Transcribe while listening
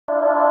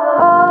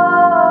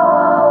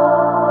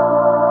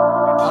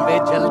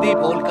जल्दी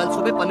बोल, कल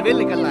सुबह पनवेल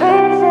निकलना है।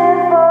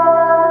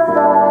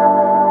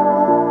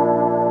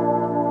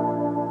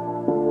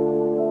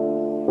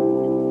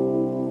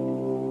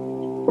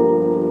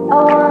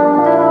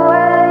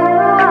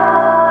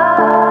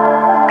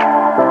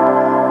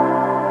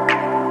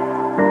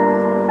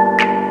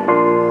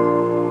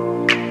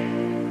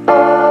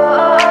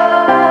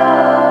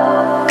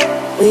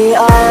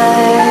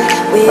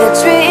 We are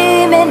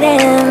dreaming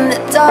in the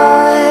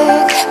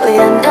dark. We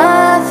are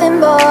nothing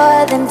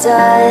more than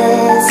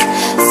dust.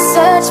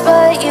 Search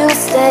but you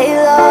stay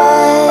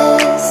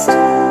lost.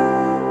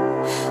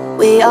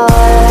 We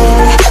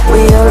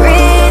are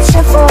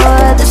reaching for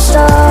the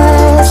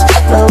stars,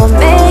 but we're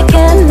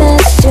making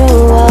this too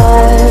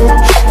hard.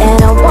 And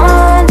I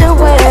wonder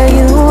where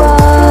you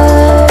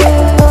are.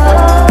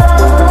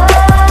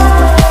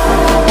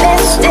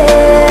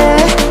 Mysterious,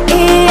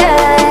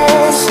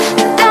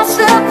 that's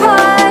the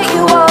part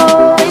you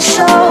always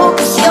show.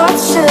 'Cause you're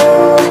too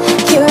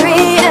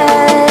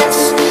curious.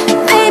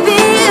 Maybe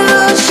you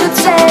should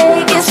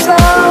take it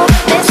slow.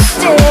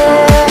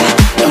 Mysterious,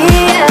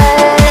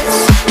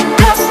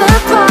 that's the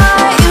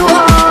part you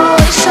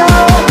always show.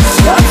 'Cause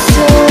you're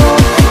too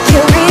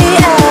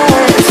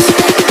curious.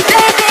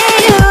 Maybe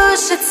you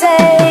should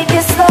take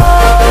it slow.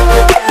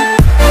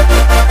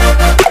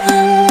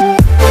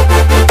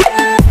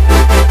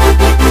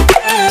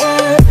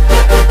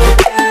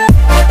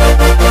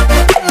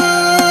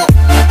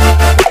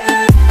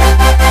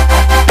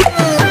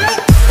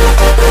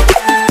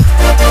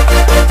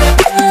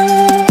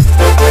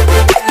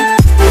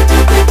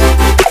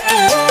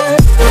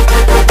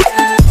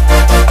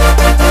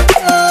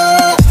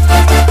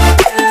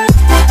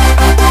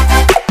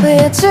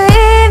 We're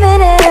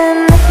dreaming in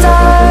the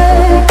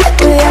dark.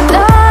 We are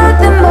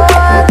nothing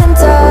more than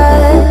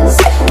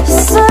dust.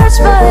 Search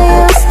but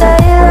you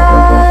stay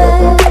lost.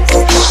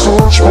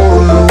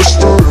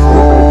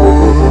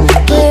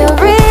 We are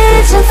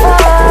reaching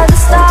for the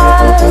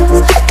stars,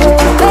 but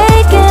we're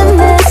making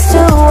this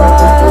too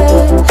hard.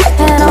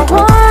 And I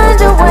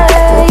wonder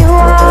where you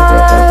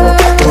are.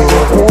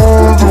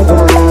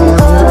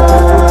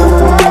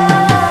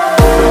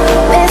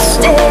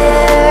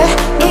 Mysterious,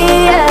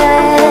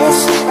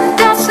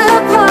 that's the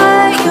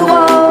part you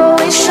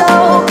always show.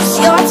 'Cause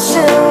you're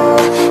too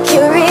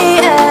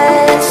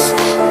curious.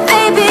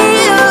 Maybe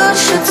you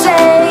should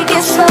take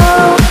it slow.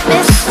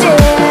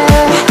 Mysterious,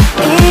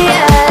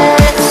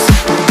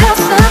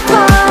 that's the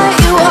part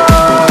you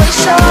always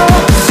show.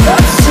 'Cause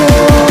you're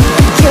too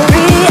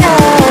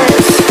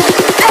curious.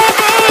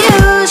 Maybe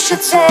you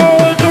should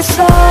take it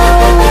slow.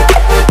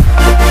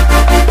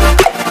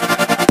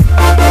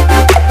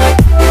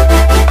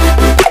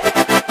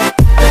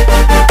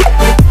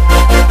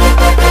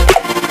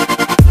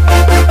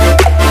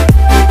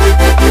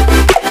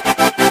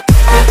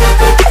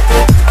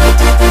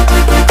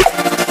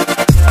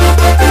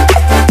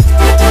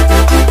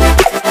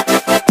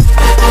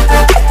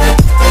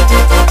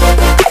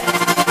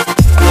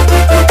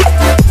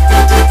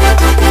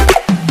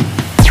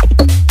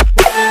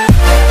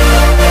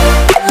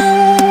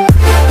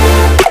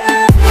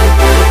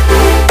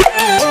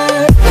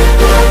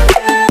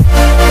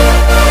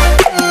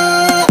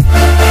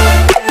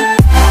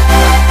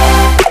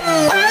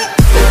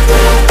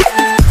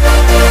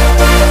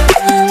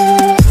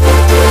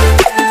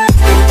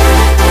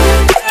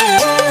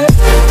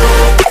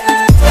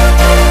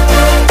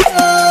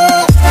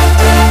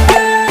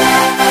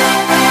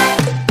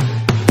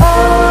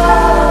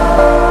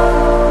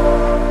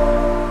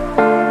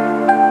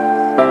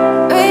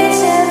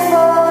 Reaching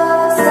for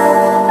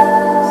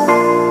stars.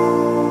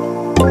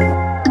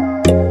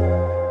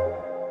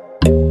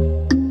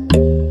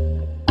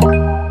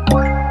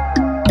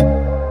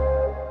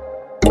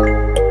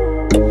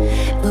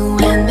 But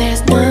when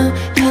there's no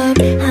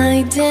hope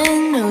hiding,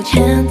 no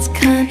chance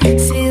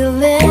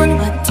concealing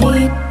what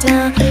deep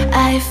down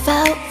I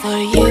felt for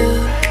you.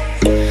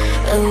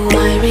 Oh,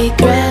 I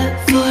regret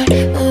for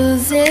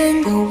losing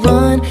the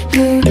one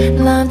who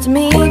loved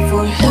me,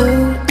 for who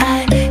I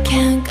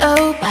can't go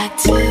back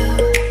to.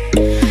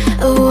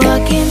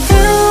 Walking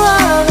through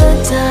all the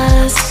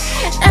dust,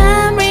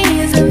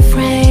 memories and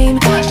frame,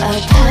 a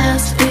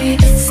past we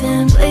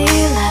simply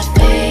let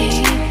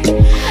fade.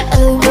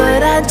 Oh,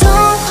 but I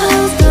don't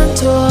close the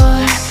door,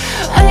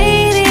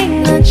 waiting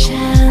a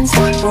chance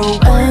for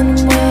when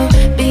we'll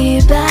be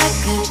back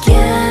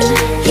again.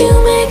 You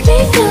make me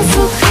feel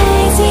so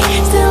crazy,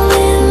 still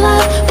in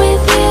love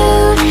with you.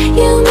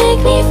 You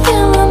make me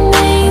feel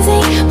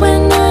amazing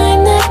when I'm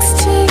next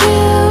to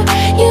you.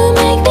 You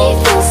make me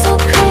feel so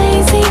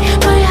crazy,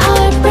 my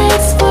heart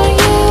breaks for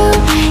you.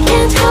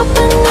 Can't help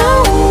but know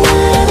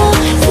that I'm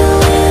still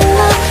in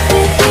love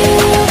with you.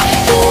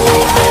 You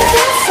make me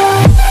feel so.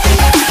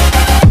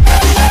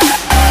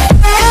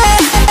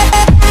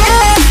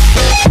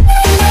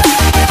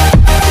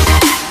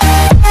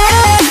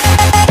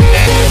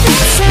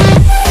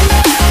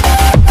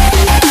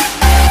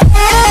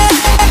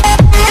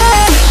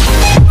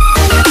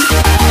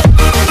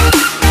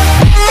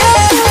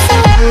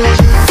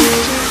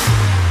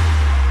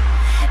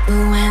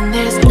 But when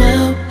there's no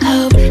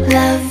hope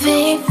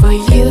loving for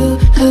for you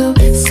who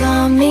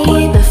saw me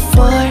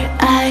before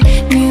I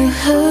knew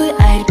who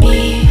I'd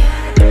be.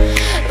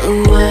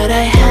 What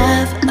I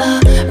have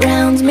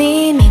around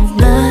me means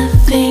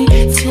nothing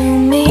to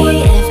me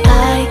if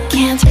I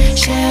can't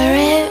share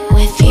it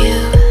with you.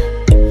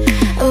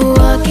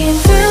 Walking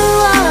through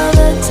all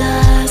the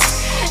dust,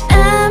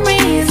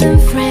 memories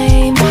and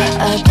frame,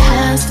 a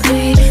past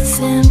we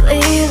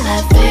simply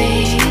let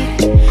fade.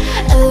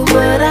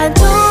 But I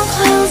don't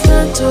close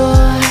the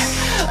door,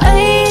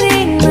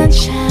 waiting the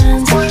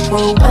chance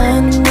for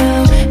when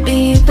we'll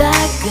be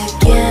back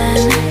again.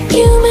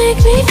 You make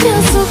me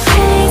feel so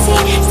crazy,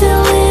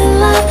 still in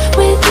love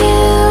with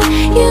you.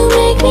 You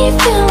make me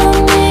feel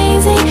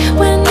amazing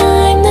when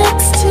I'm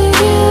next to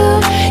you.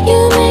 You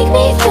make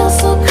me feel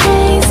so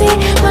crazy,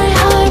 my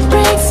heart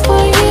breaks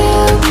for you.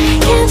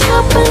 Can't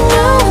help but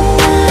know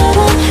that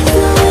I'm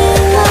still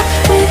in love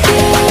with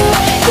you.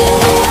 You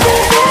make me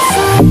feel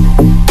so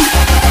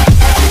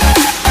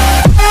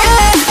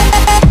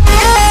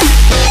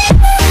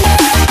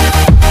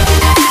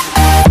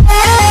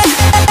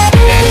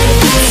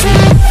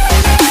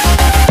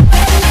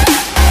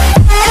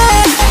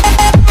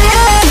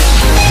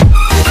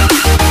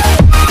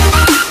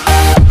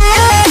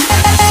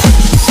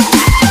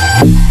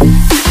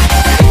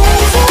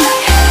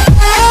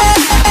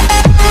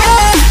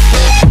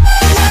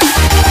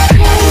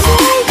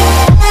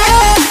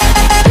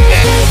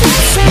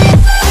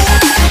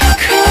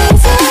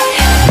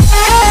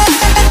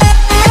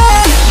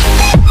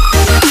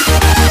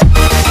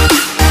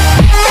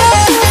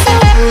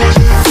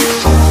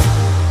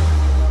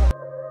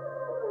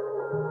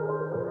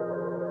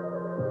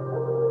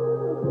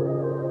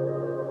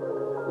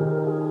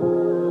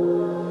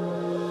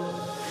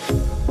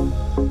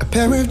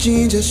pair of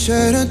jeans, a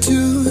shirt or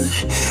two.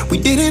 We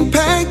didn't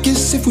pack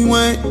as if we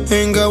weren't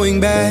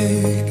going back.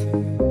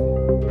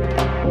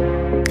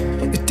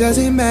 It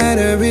doesn't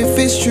matter if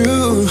it's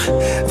true.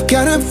 I've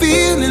got a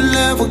feeling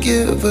love will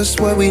give us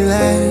what we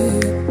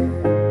lack.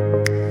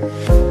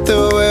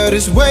 The world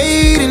is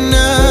waiting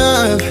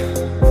up.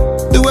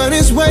 The world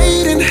is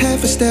waiting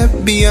half a step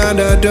beyond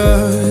our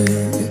door.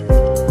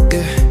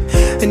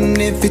 Yeah. And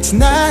if it's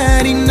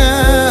not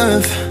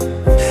enough,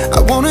 I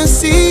wanna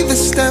see the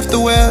stuff the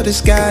world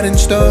has got in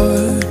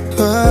store.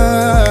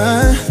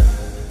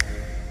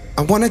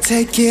 I wanna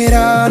take it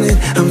all in,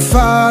 I'm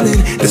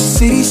falling. The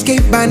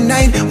cityscape by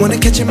night, wanna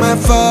catch in my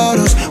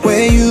photos.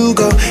 Where you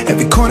go,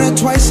 every corner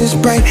twice as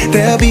bright.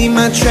 They'll be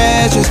my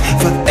treasures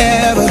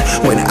forever.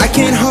 When I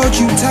can't hold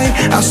you tight,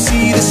 I'll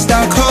see the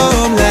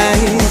Stockholm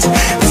lights.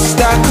 The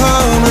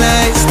Stockholm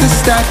lights, the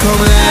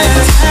Stockholm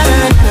lights.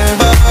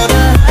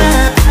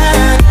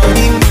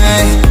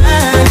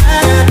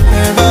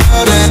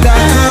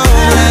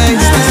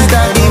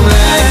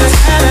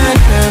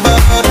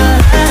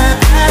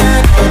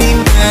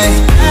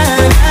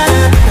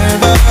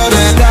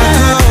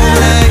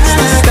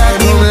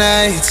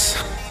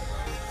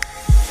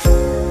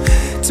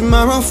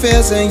 Tomorrow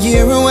feels a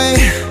year away,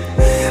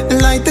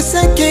 like the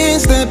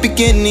seconds, the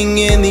beginning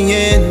and the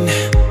end.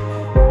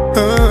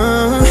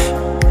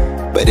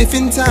 But if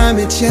in time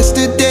it's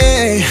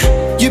yesterday,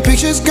 your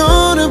picture's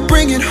gonna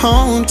bring it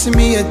home to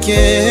me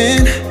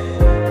again.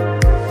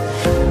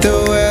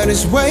 The world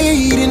is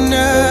waiting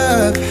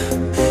up.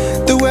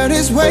 The world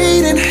is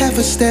waiting half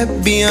a step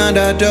beyond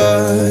our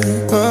door.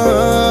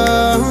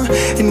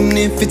 And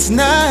if it's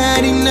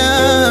not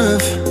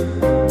enough,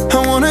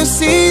 I wanna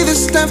see the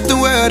stuff the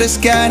world has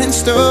got in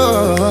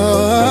store.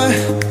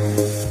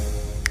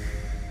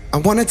 I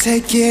wanna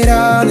take it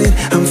all in,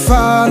 I'm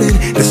falling.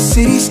 The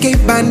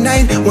cityscape by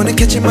night, wanna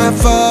catch in my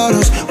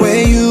photos.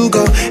 Where you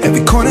go,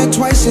 every corner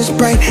twice as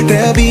bright.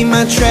 They'll be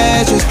my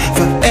treasures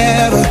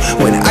forever.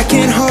 When I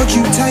can't hold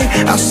you tight,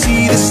 I'll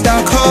see the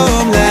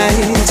Stockholm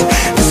lights.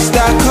 The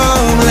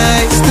Stockholm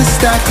lights, the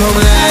Stockholm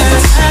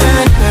lights.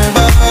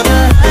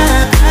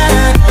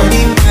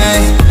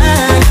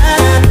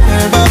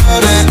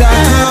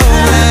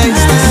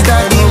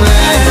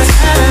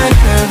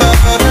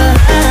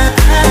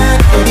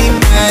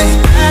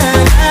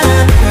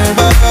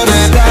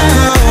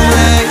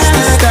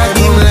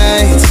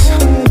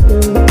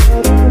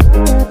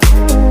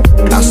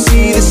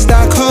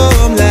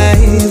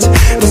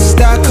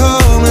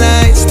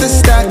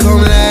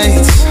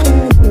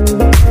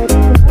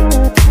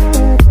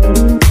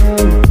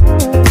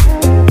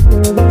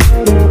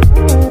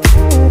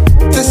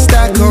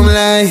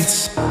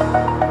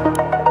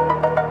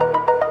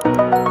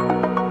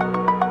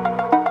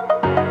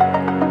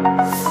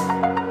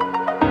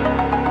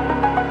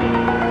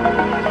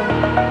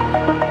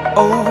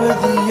 Over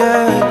the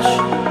edge,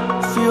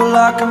 feel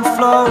like I'm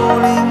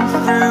floating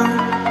through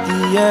the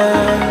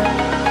air.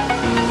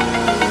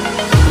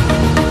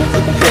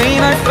 The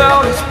pain I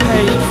felt is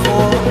paid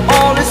for,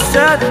 all is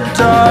said and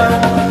done.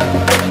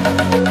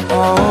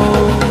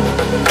 Oh,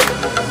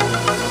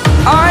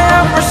 I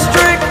am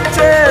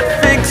restricted,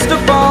 fixed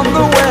upon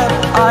the web.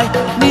 I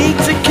need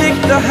to kick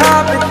the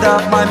habit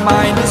that my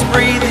mind is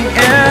breathing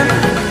in.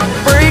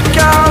 Break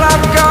out,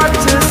 I've got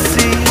to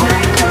see.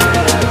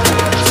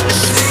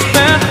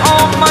 Spent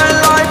all my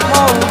life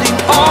holding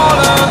on.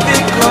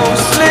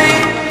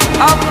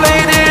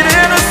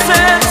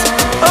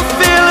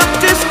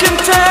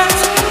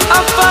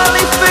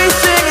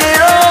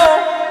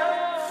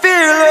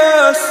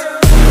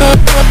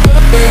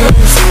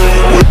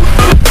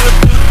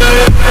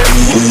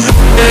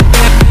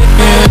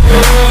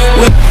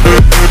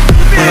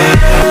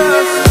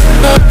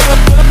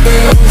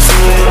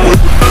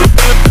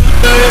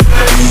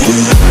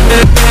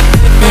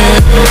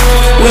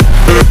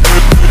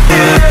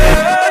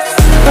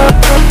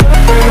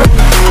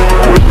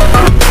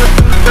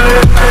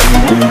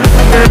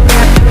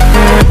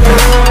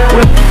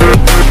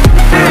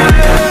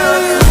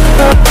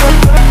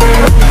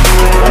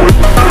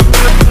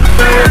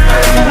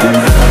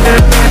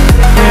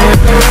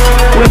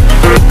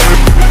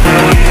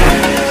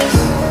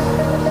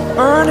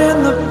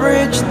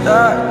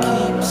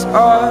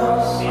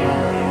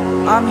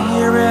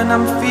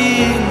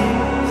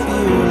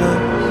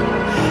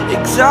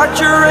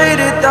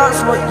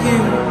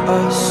 you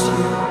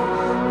assume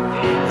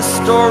the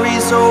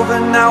story's over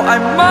now, I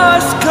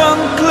must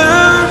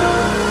conclude.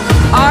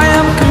 I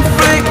am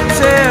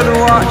conflicted,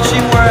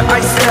 watching where I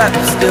step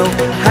still,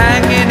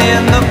 hanging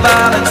in the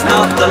balance,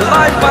 not the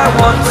life I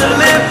want to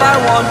live. I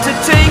want to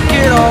take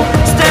it all,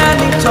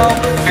 standing tall,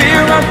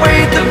 fear I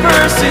weighed the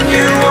person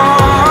you are.